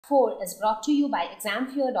4 is brought to you by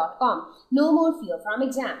examfear.com. No more fear from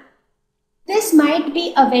exam. This might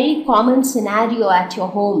be a very common scenario at your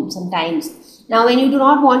home sometimes. Now, when you do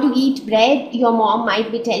not want to eat bread, your mom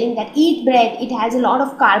might be telling that eat bread, it has a lot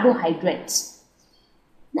of carbohydrates.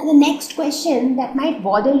 Now, the next question that might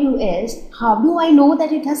bother you is, how do I know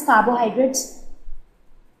that it has carbohydrates?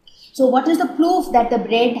 So, what is the proof that the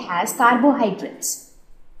bread has carbohydrates?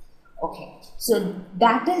 Okay, so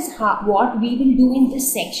that is what we will do in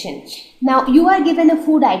this section. Now, you are given a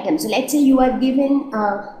food item. So, let's say you are given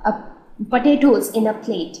potatoes in a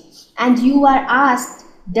plate and you are asked,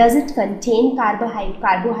 does it contain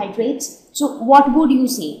carbohydrates? So, what would you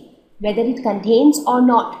say? Whether it contains or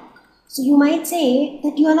not? So, you might say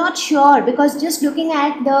that you are not sure because just looking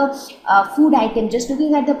at the food item, just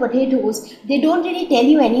looking at the potatoes, they don't really tell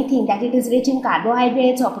you anything that it is rich in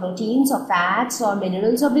carbohydrates or proteins or fats or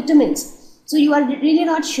minerals or vitamins. So, you are really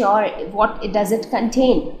not sure what does it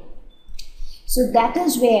contain. So, that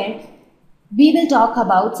is where we will talk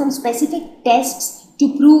about some specific tests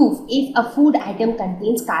to prove if a food item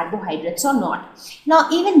contains carbohydrates or not. Now,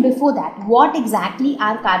 even before that, what exactly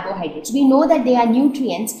are carbohydrates? We know that they are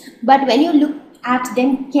nutrients, but when you look at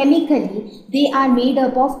them chemically, they are made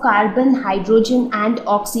up of carbon, hydrogen and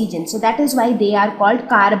oxygen. So that is why they are called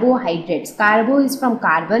carbohydrates. Carbo is from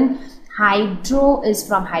carbon, hydro is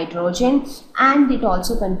from hydrogen, and it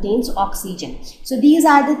also contains oxygen. So these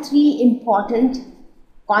are the three important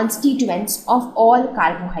constituents of all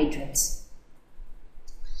carbohydrates.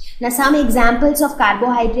 Now, some examples of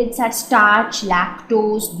carbohydrates are starch,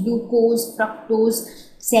 lactose, glucose, fructose,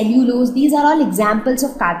 cellulose. These are all examples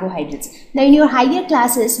of carbohydrates. Now, in your higher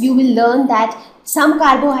classes, you will learn that some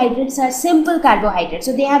carbohydrates are simple carbohydrates.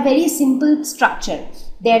 So, they have very simple structure.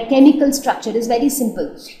 Their chemical structure is very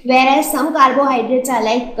simple. Whereas some carbohydrates are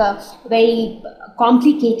like very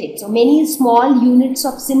complicated. So, many small units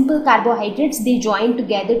of simple carbohydrates, they join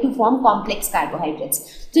together to form complex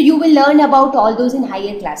carbohydrates. So, you will learn about all those in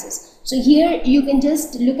higher classes. So, here you can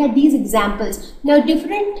just look at these examples. Now,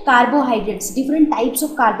 different carbohydrates, different types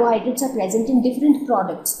of carbohydrates are present in different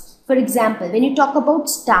products. For example, when you talk about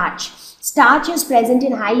starch, starch is present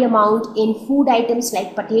in high amount in food items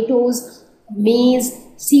like potatoes, maize,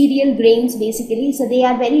 cereal grains basically. So, they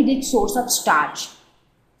are very rich source of starch.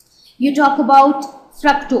 You talk about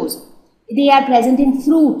fructose. They are present in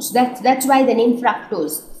fruits. That's why the name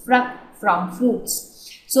fructose, fruct from fruits.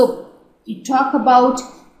 So, you talk about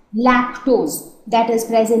lactose, that is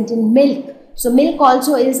present in milk. So, milk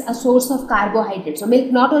also is a source of carbohydrates. So,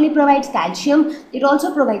 milk not only provides calcium, it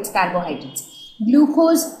also provides carbohydrates.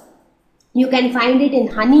 Glucose, you can find it in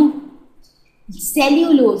honey.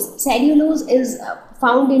 Cellulose is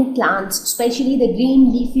found in plants, especially the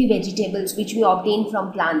green leafy vegetables which we obtain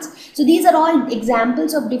from plants. So these are all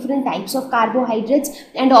examples of different types of carbohydrates,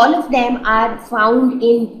 and all of them are found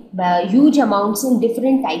in huge amounts in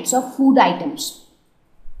different types of food items.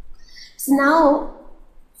 So now,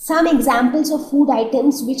 some examples of food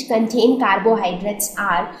items which contain carbohydrates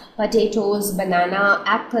are potatoes, banana,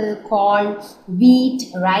 apple, corn,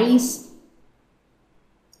 wheat, rice,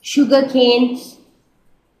 sugarcane,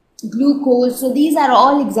 glucose. So these are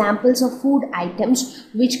all examples of food items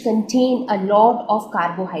which contain a lot of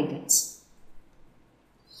carbohydrates,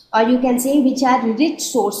 or you can say which are rich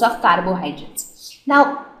source of carbohydrates.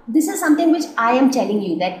 Now, this is something which I am telling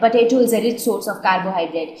you, that potato is a rich source of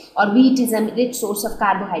carbohydrate or wheat is a rich source of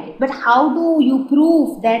carbohydrate. But how do you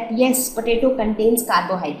prove that yes, potato contains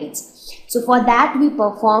carbohydrates? So for that we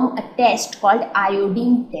perform a test called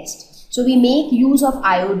iodine test. So we make use of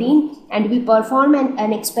iodine and we perform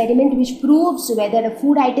an experiment which proves whether a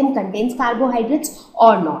food item contains carbohydrates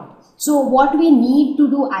or not. So what we need to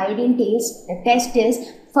do iodine test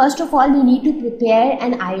is, first of all, we need to prepare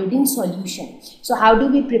an iodine solution. So how do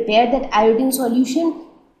we prepare that iodine solution?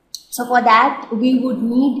 So for that we would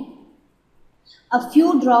need a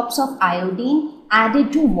few drops of iodine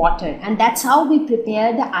added to water, and that's how we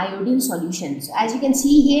prepare the iodine solution. So as you can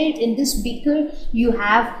see here in this beaker, you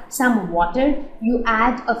have some water. You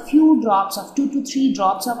add a few drops of 2 to 3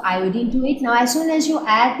 drops of iodine to it. Now as soon as you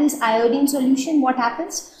add this iodine solution, what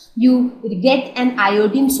happens? You get an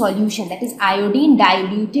iodine solution, that is iodine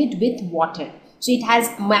diluted with water. So it has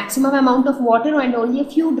maximum amount of water and only a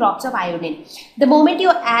few drops of iodine. The moment you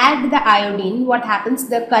add the iodine, what happens?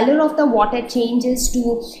 The color of the water changes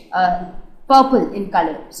to purple in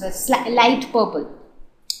color, so light purple.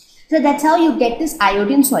 So that's how you get this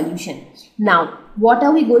iodine solution. Now, what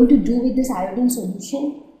are we going to do with this iodine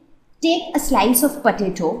solution? Take a slice of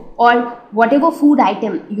potato or whatever food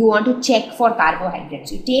item you want to check for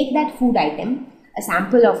carbohydrates. You take that food item, a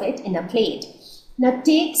sample of it in a plate. Now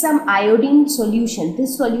take some iodine solution,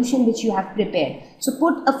 this solution which you have prepared. So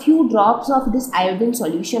put a few drops of this iodine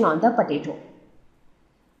solution on the potato.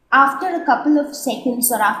 After a couple of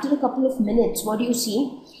seconds or after a couple of minutes, what do you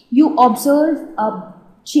see? You observe a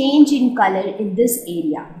change in color in this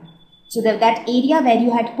area. So that area where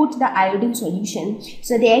you had put the iodine solution,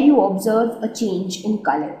 so there you observe a change in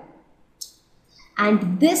color.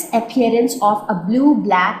 And this appearance of a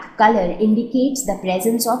blue-black color indicates the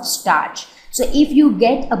presence of starch. So if you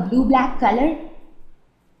get a blue-black color,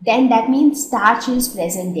 then that means starch is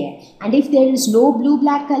present there. And if there is no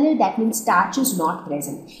blue-black color, that means starch is not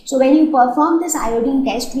present. So when you perform this iodine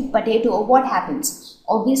test with potato, what happens?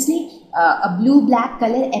 Obviously, a blue-black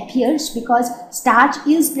color appears because starch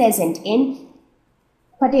is present in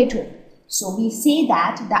potato. So we say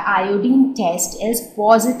that the iodine test is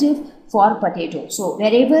positive for potato. So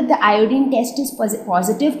wherever the iodine test is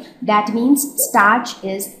positive, that means starch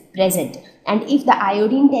is present. And if the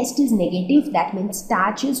iodine test is negative, that means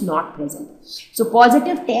starch is not present. So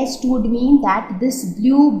positive test would mean that this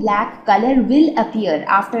blue-black color will appear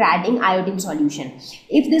after adding iodine solution.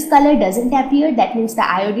 If this color doesn't appear, that means the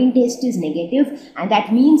iodine test is negative, and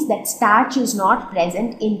that means that starch is not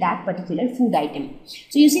present in that particular food item.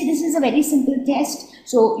 So you see, this is a very simple test.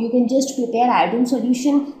 So you can just prepare iodine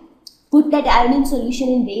solution. Put that iodine solution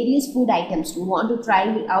in various food items. You want to try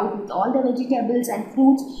it out with all the vegetables and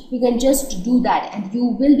fruits, you can just do that, and you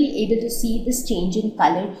will be able to see this change in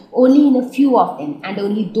color only in a few of them, and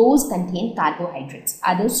only those contain carbohydrates,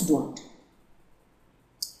 others don't.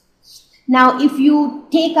 Now if you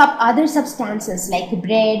take up other substances like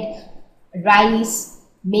bread, rice,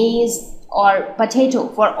 maize or potato,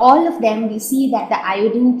 for all of them we see that the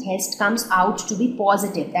iodine test comes out to be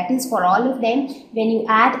positive. That is, for all of them, when you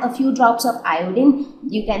add a few drops of iodine,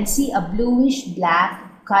 you can see a bluish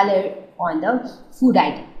black color on the food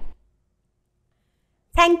item.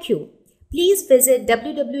 Thank you. Please visit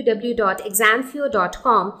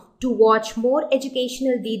www.examfear.com to watch more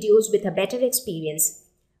educational videos with a better experience.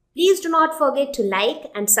 Please do not forget to like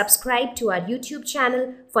and subscribe to our YouTube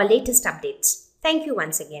channel for latest updates. Thank you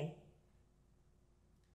once again.